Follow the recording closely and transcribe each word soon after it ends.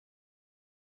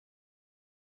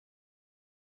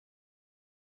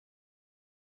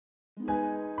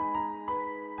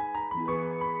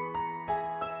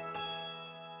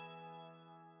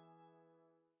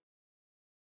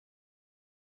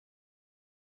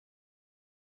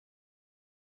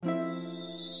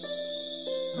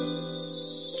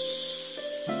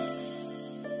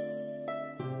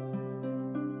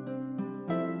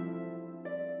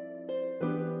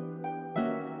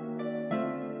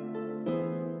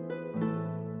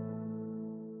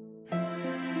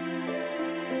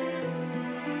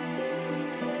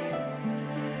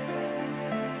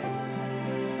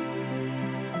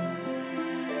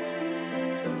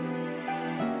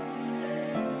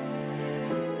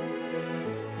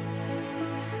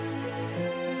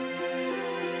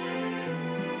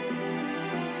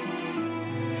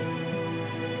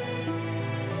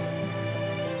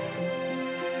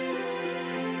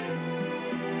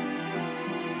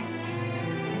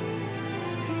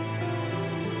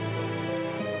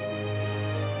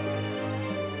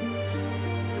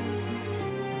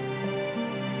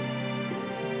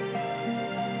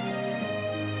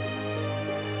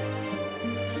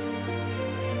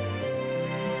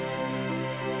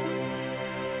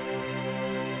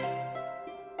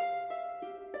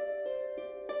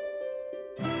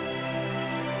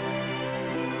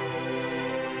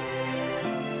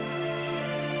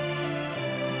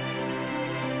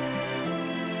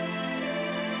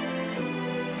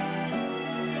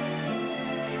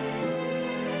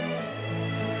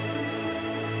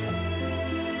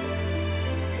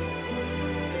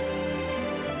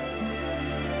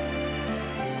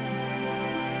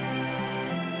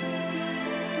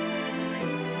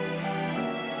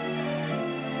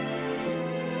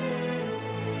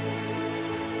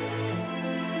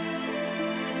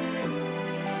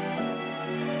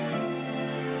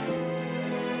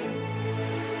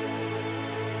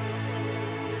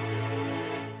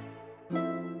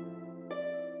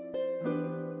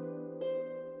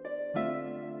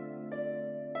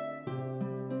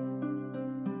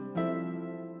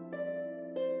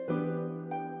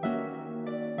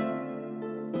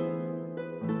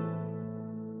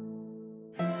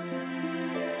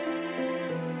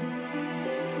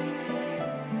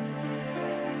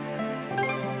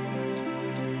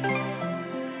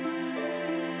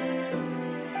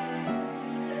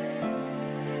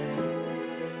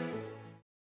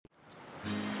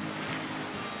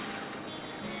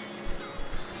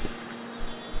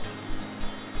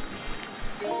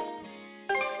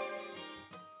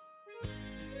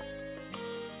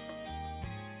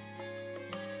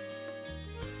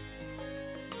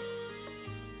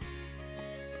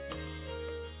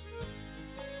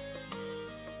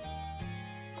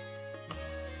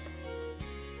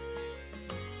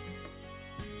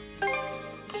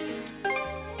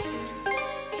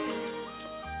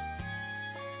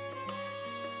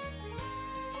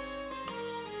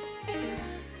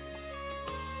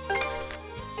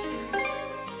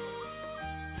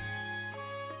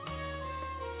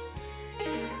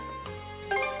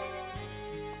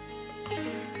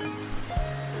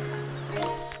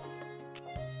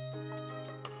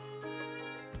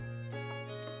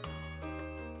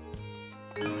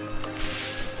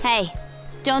Hey,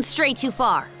 don't stray too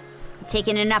far. I've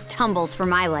taken enough tumbles for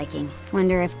my liking.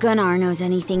 Wonder if Gunnar knows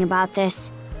anything about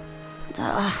this.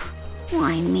 Ugh,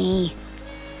 why me?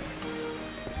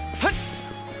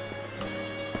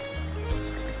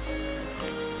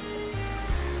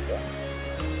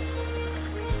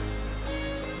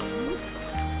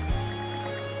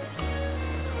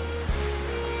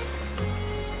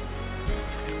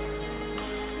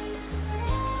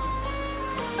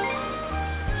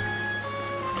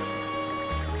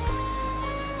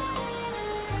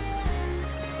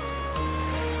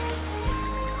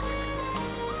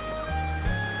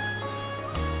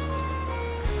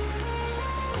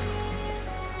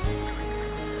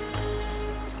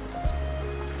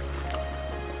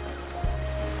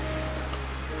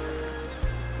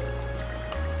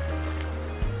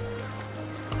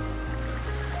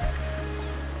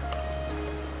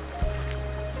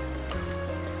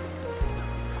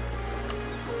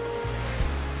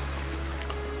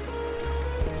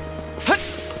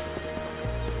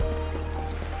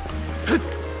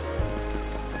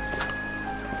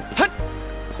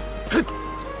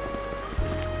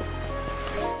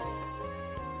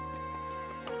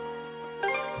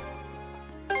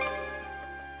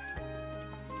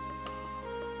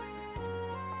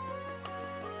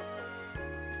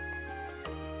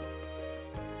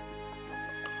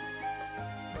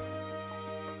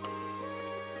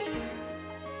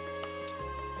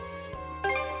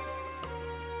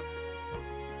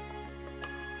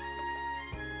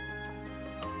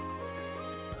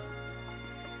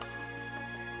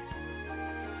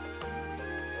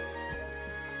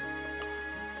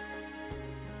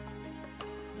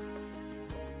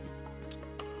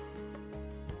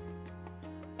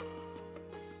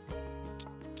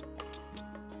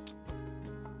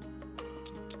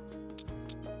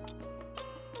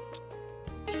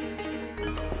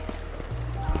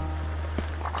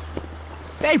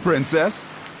 Hey, Princess.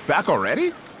 Back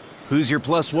already? Who's your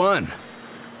plus one?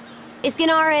 Is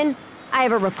Gunnar in? I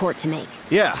have a report to make.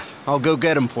 Yeah, I'll go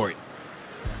get him for you.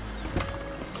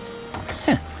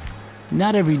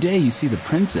 Not every day you see the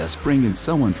princess bring in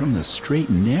someone from the straight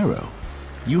and narrow.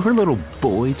 You her little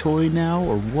boy toy now,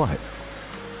 or what?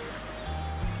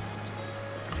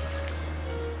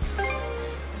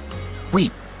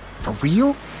 Wait, for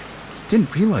real?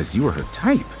 Didn't realize you were her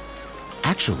type.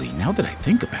 Actually, now that I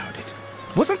think about it,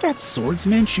 wasn't that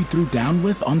swordsman she threw down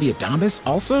with on the Adamas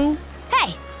also?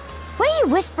 Hey, what are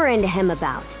you whispering to him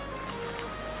about?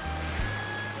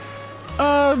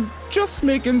 Just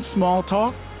making small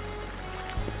talk.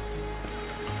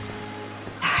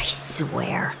 I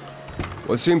swear.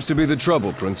 What seems to be the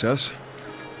trouble, Princess?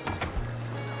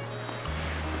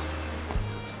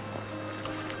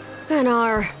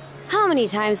 Gunnar, how many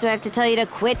times do I have to tell you to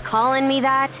quit calling me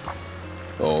that?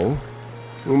 Oh?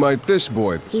 Who might this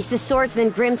boy be? He's the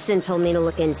swordsman Grimson told me to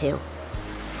look into.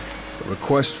 A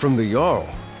request from the Jarl.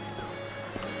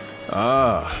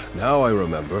 Ah, now I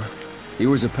remember. He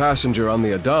was a passenger on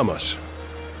the Adamas.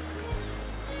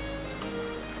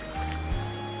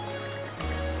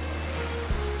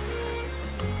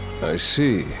 I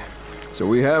see. So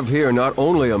we have here not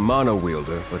only a mana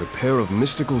wielder, but a pair of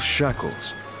mystical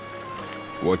shackles.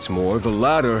 What's more, the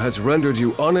latter has rendered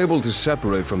you unable to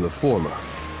separate from the former.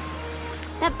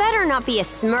 That better not be a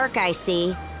smirk I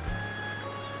see.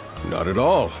 Not at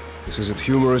all. This isn't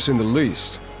humorous in the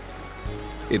least.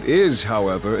 It is,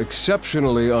 however,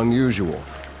 exceptionally unusual.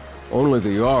 Only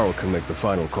the Jarl can make the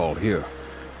final call here.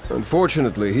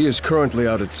 Unfortunately, he is currently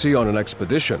out at sea on an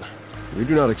expedition. We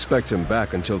do not expect him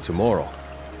back until tomorrow.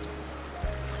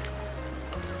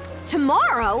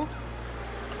 Tomorrow?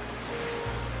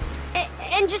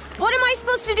 And just what am I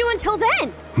supposed to do until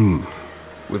then?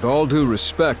 With all due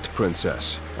respect,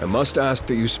 Princess, I must ask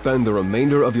that you spend the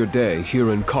remainder of your day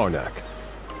here in Karnak.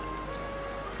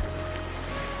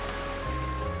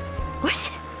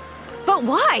 What? But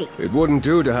why? It wouldn't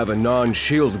do to have a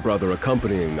non-shield brother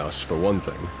accompanying us, for one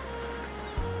thing.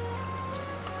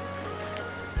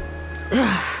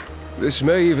 This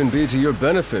may even be to your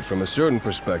benefit from a certain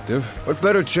perspective. What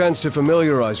better chance to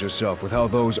familiarize yourself with how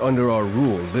those under our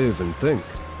rule live and think?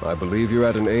 I believe you're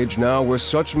at an age now where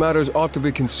such matters ought to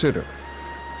be considered.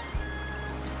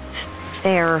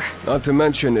 Fair. Not to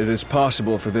mention, it is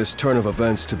possible for this turn of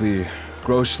events to be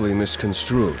grossly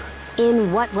misconstrued.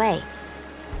 In what way?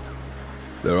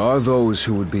 There are those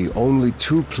who would be only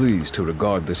too pleased to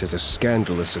regard this as a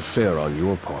scandalous affair on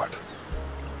your part.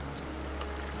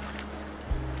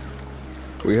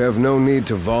 We have no need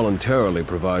to voluntarily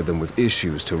provide them with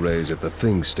issues to raise at the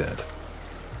Thingstead.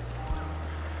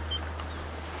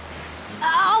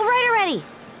 All right already.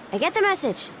 I get the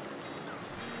message.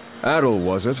 Adel,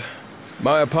 was it?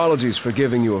 My apologies for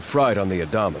giving you a fright on the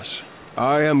Adamas.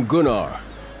 I am Gunnar,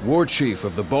 War Chief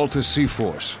of the Baltus Sea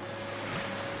Force.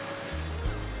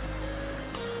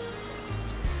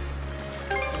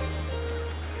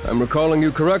 I'm recalling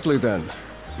you correctly then.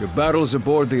 Your battles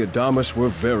aboard the Adamas were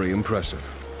very impressive.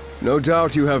 No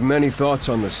doubt you have many thoughts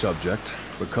on the subject,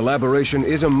 but collaboration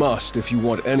is a must if you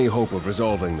want any hope of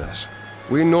resolving this.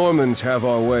 We Normans have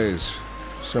our ways,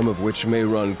 some of which may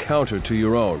run counter to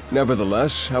your own.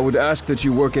 Nevertheless, I would ask that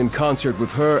you work in concert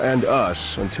with her and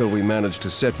us until we manage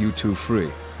to set you two free.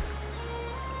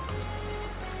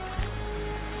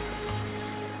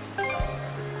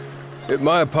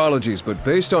 My apologies, but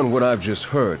based on what I've just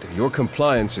heard, your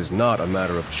compliance is not a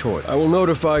matter of choice. I will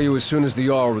notify you as soon as the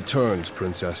Jarl returns,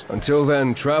 Princess. Until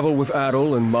then, travel with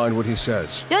Adel and mind what he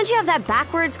says. Don't you have that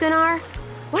backwards, Gunnar?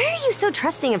 Why are you so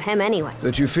trusting of him anyway?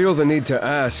 That you feel the need to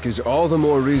ask is all the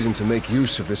more reason to make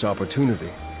use of this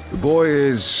opportunity. The boy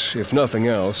is, if nothing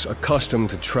else, accustomed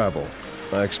to travel.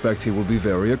 I expect he will be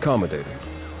very accommodating.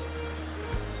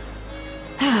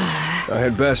 I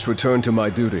had best return to my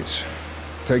duties.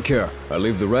 Take care. I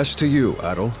leave the rest to you,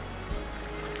 Adel.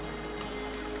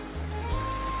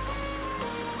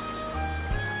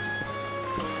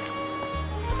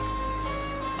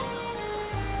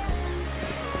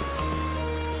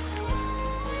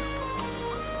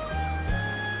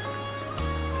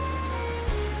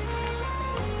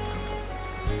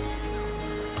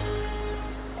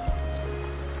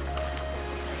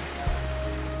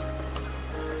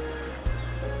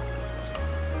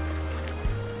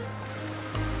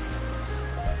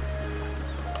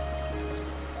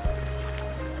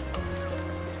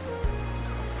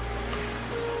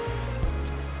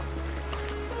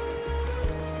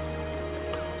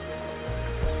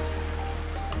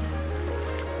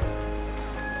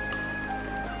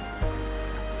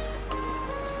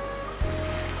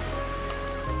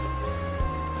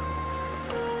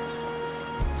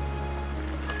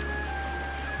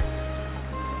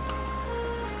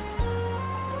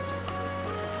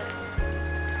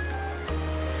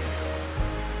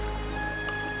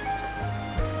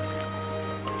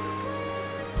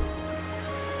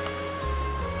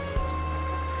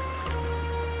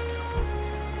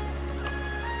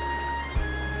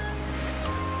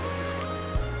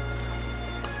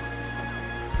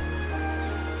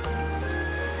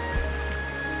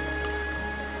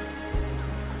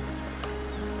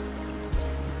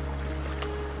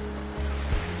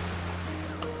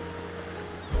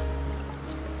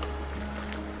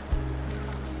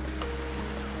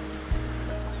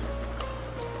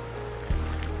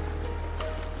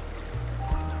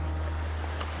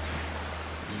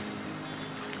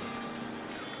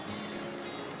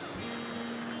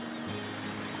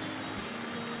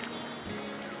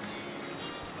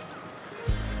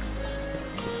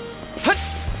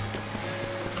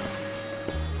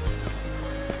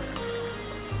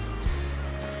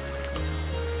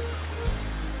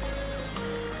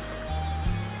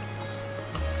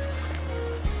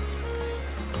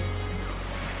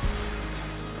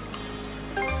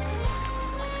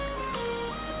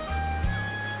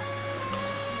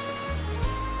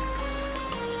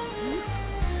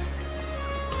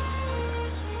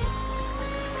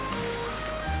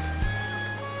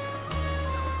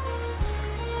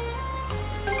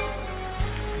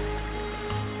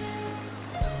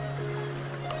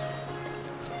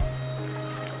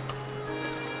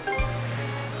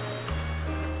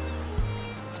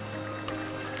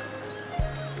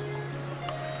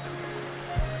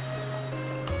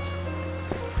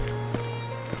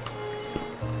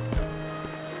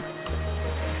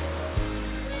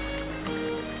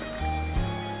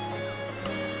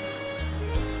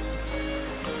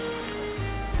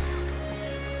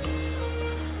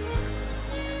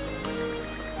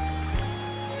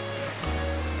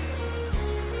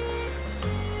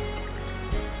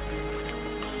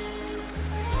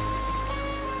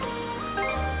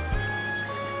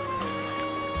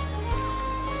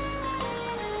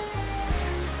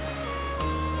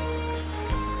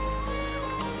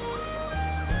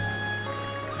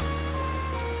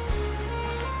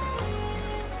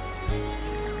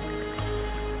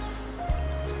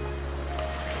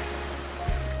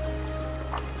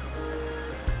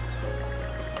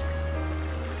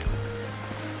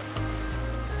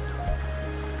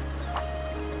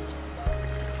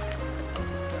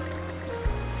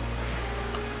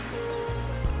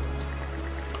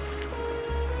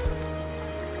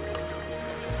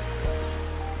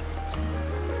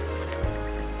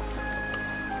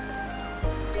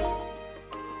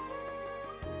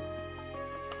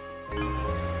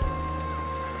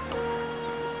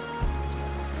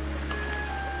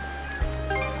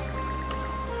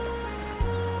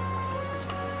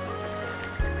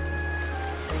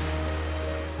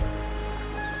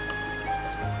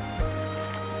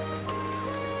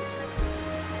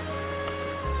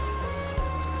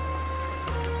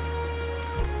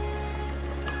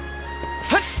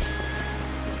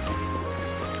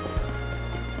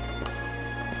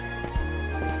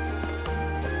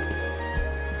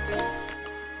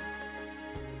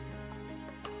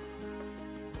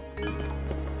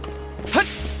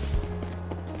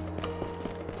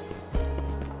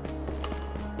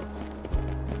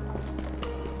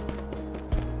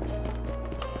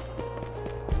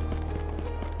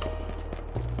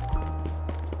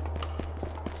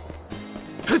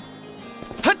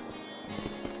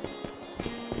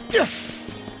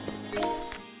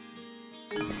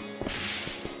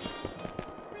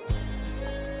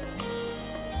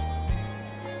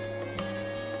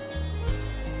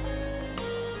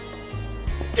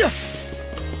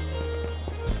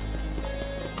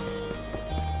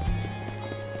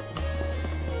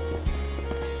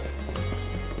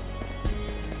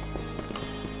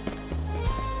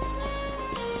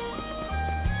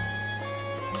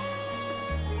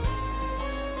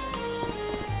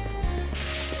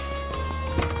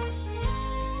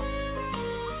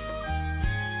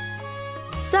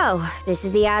 So, this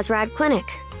is the Azrad Clinic.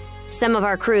 Some of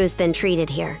our crew's been treated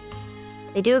here.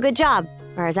 They do a good job,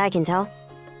 as far as I can tell.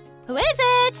 Who is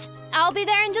it? I'll be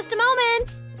there in just a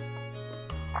moment.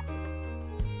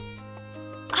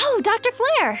 Oh, Dr.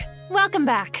 Flair. Welcome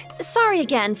back. Sorry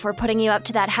again for putting you up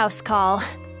to that house call.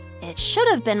 It should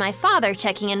have been my father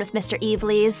checking in with Mr.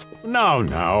 Evelees.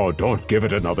 Now, don't give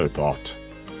it another thought.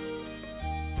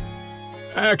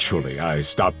 Actually, I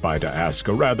stopped by to ask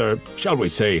a rather, shall we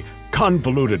say,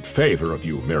 convoluted favor of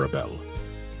you, Mirabelle.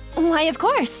 Why, of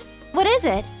course. What is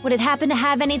it? Would it happen to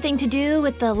have anything to do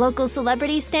with the local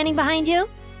celebrity standing behind you?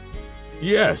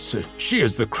 Yes, she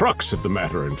is the crux of the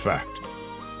matter, in fact.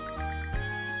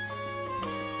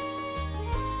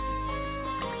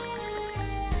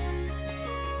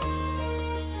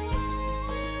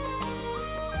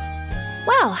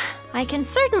 Well, I can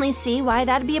certainly see why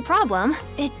that'd be a problem.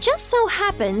 It just so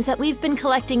happens that we've been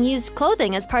collecting used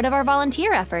clothing as part of our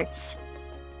volunteer efforts.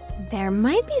 There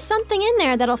might be something in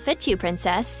there that'll fit you,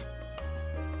 Princess.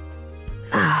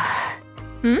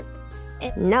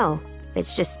 No,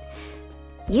 it's just...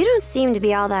 You don't seem to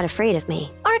be all that afraid of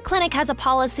me. Our clinic has a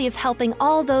policy of helping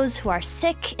all those who are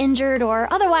sick, injured,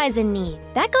 or otherwise in need.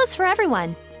 That goes for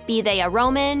everyone, be they a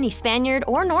Roman, a Spaniard,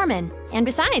 or Norman. And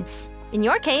besides, in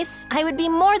your case, I would be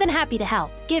more than happy to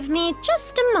help. Give me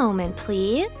just a moment,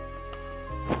 please.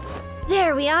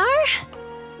 There we are.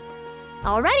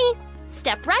 Alrighty,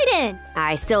 step right in.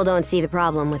 I still don't see the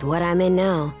problem with what I'm in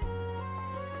now.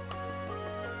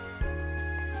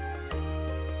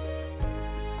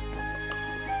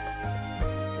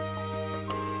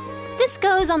 This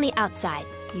goes on the outside.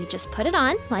 You just put it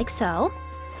on, like so.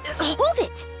 Hold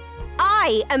it!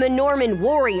 I am a Norman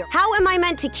warrior. How am I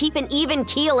meant to keep an even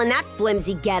keel in that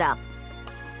flimsy getup?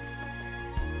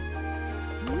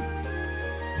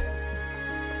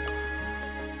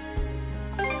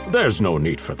 There's no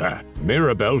need for that.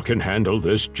 Mirabelle can handle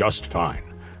this just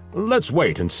fine. Let's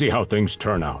wait and see how things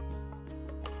turn out.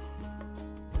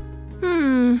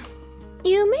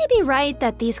 You may be right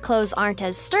that these clothes aren't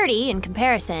as sturdy in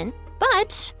comparison,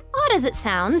 but odd as it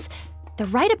sounds, the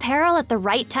right apparel at the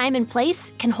right time and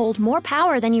place can hold more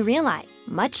power than you realize.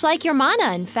 Much like your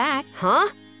mana, in fact. Huh?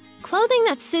 Clothing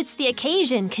that suits the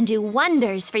occasion can do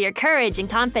wonders for your courage and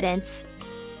confidence.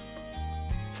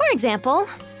 For example,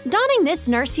 donning this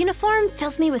nurse uniform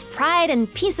fills me with pride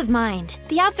and peace of mind.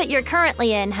 The outfit you're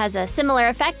currently in has a similar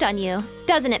effect on you,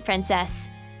 doesn't it, Princess?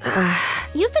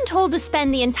 You've been told to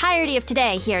spend the entirety of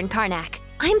today here in Karnak.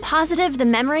 I'm positive the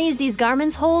memories these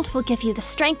garments hold will give you the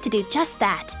strength to do just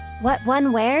that. What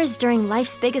one wears during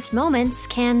life's biggest moments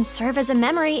can serve as a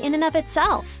memory in and of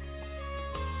itself.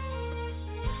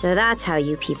 So that's how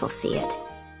you people see it.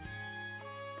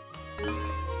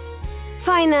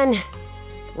 Fine then.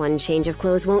 One change of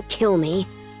clothes won't kill me.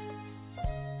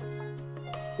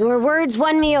 Your words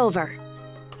won me over.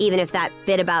 Even if that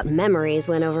bit about memories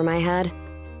went over my head.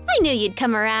 I knew you'd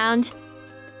come around.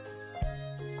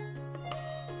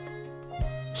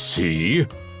 See?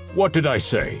 What did I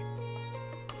say?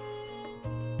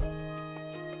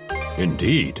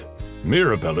 Indeed.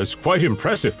 Mirabelle is quite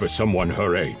impressive for someone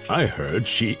her age. I heard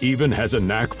she even has a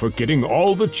knack for getting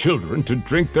all the children to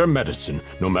drink their medicine,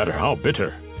 no matter how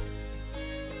bitter.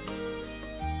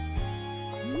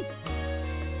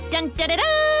 Dun da da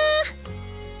da!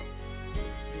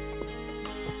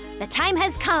 The time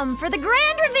has come for the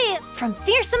grand reveal! From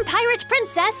fearsome pirate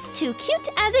princess to cute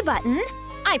as a button,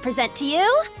 I present to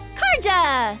you,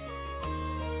 Karja!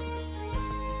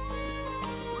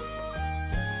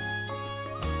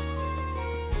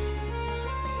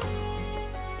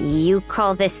 You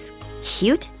call this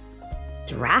cute?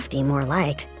 Drafty, more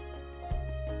like.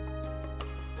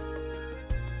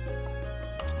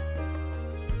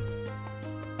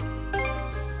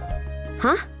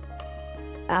 Huh?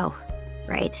 Oh,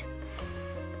 right.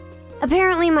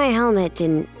 Apparently my helmet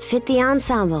didn't fit the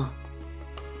ensemble.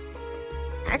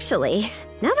 Actually,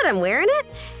 now that I'm wearing it,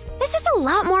 this is a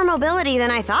lot more mobility than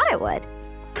I thought it would.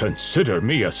 Consider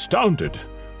me astounded.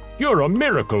 You're a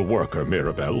miracle worker,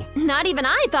 Mirabelle. Not even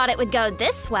I thought it would go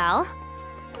this well.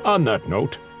 On that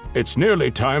note, it's nearly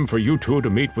time for you two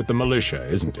to meet with the militia,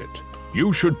 isn't it?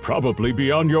 You should probably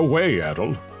be on your way,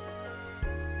 Adel.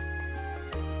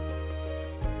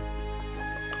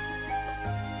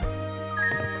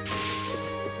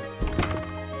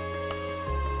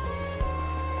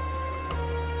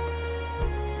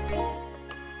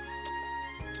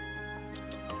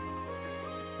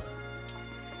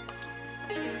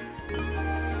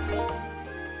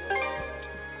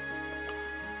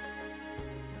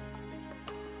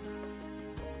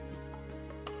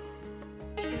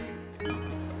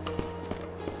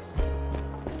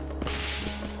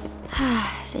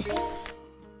 This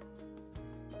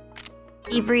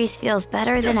sea breeze feels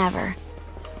better than ever.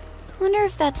 Wonder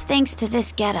if that's thanks to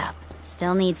this getup.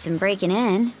 Still needs some breaking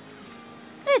in.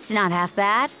 It's not half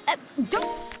bad. Don't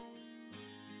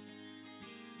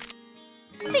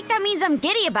think that means I'm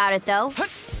giddy about it, though.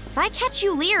 If I catch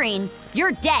you leering,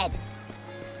 you're dead.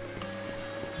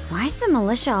 Why's the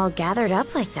militia all gathered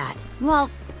up like that? Well,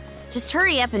 just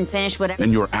hurry up and finish whatever.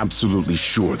 And you're absolutely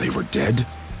sure they were dead?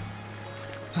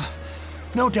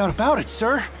 No doubt about it,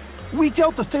 sir. We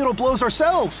dealt the fatal blows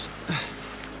ourselves.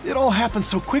 It all happened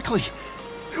so quickly.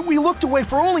 We looked away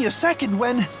for only a second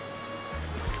when...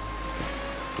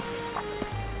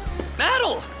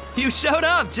 Metal! You showed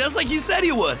up just like you said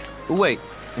you would. Wait,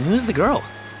 who's the girl?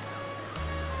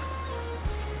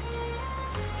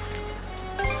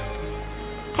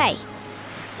 Hey,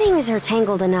 things are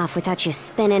tangled enough without you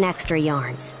spinning extra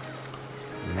yarns.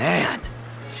 Man,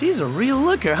 she's a real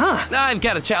looker, huh? I've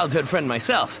got a childhood friend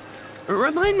myself.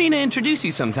 Remind me to introduce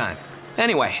you sometime.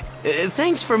 Anyway,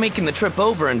 thanks for making the trip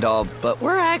over and all, but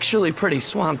we're actually pretty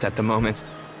swamped at the moment.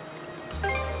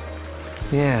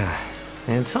 Yeah,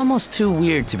 it's almost too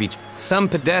weird to be... Some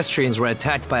pedestrians were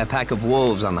attacked by a pack of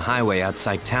wolves on the highway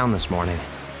outside town this morning.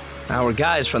 Our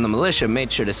guys from the militia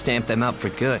made sure to stamp them out for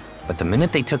good, but the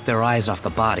minute they took their eyes off the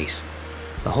bodies,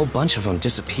 the whole bunch of them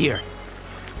disappeared.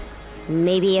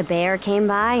 Maybe a bear came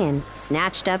by and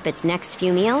snatched up its next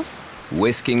few meals?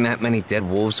 Whisking that many dead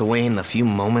wolves away in the few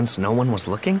moments no one was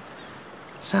looking?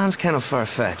 Sounds kind of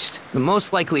far-fetched. The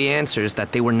most likely answer is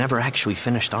that they were never actually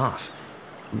finished off.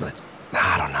 But,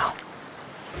 I don't know.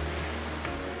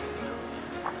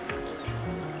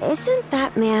 Isn't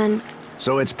that man...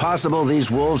 So it's possible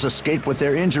these wolves escaped with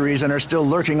their injuries and are still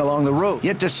lurking along the road.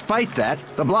 Yet despite that,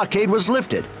 the blockade was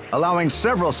lifted, allowing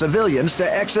several civilians to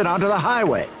exit onto the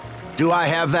highway. Do I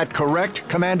have that correct,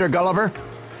 Commander Gulliver?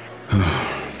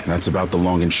 That's about the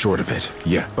long and short of it,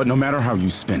 yeah. But no matter how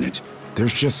you spin it,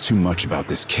 there's just too much about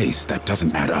this case that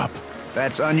doesn't add up.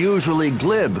 That's unusually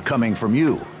glib coming from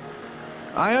you.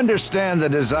 I understand the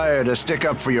desire to stick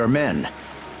up for your men,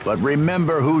 but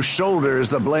remember whose shoulders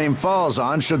the blame falls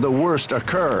on should the worst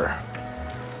occur.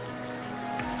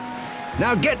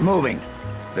 Now get moving.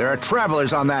 There are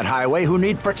travelers on that highway who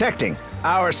need protecting,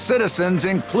 our citizens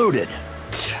included.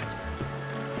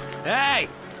 Hey!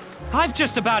 I've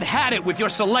just about had it with your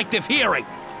selective hearing.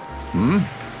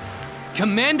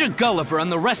 Commander Gulliver and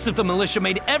the rest of the militia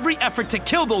made every effort to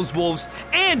kill those wolves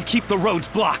and keep the roads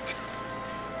blocked.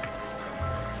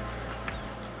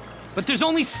 But there's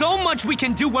only so much we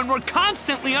can do when we're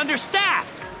constantly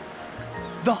understaffed.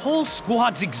 The whole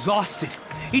squad's exhausted.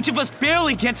 Each of us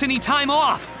barely gets any time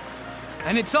off.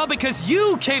 And it's all because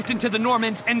you caved into the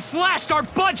Normans and slashed our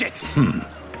budget!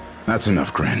 That's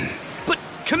enough, Grin. But,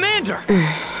 Commander!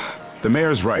 The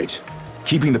mayor's right.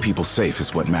 Keeping the people safe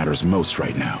is what matters most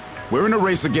right now. We're in a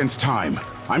race against time.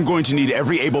 I'm going to need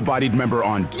every able-bodied member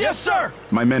on... Yes, sir!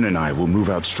 My men and I will move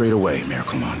out straight away, Mayor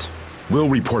Clement. We'll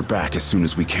report back as soon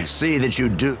as we can. See that you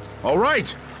do. All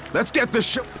right! Let's get this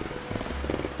show...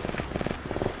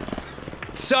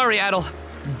 Sorry, Adel.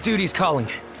 Duty's calling.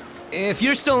 If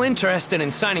you're still interested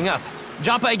in signing up,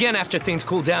 drop by again after things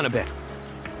cool down a bit.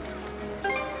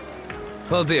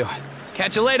 Will do.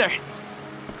 Catch you later.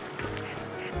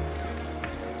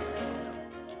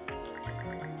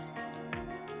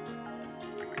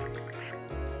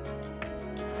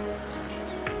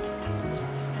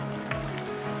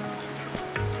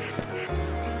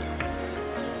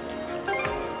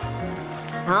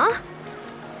 Huh?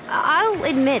 I'll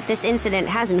admit this incident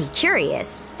has me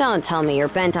curious. Don't tell me you're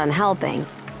bent on helping.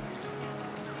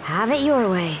 Have it your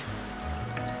way.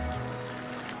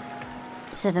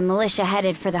 So the militia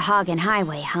headed for the Hagen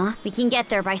Highway, huh? We can get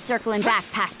there by circling back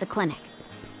past the clinic.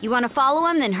 You want to follow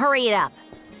him, then hurry it up.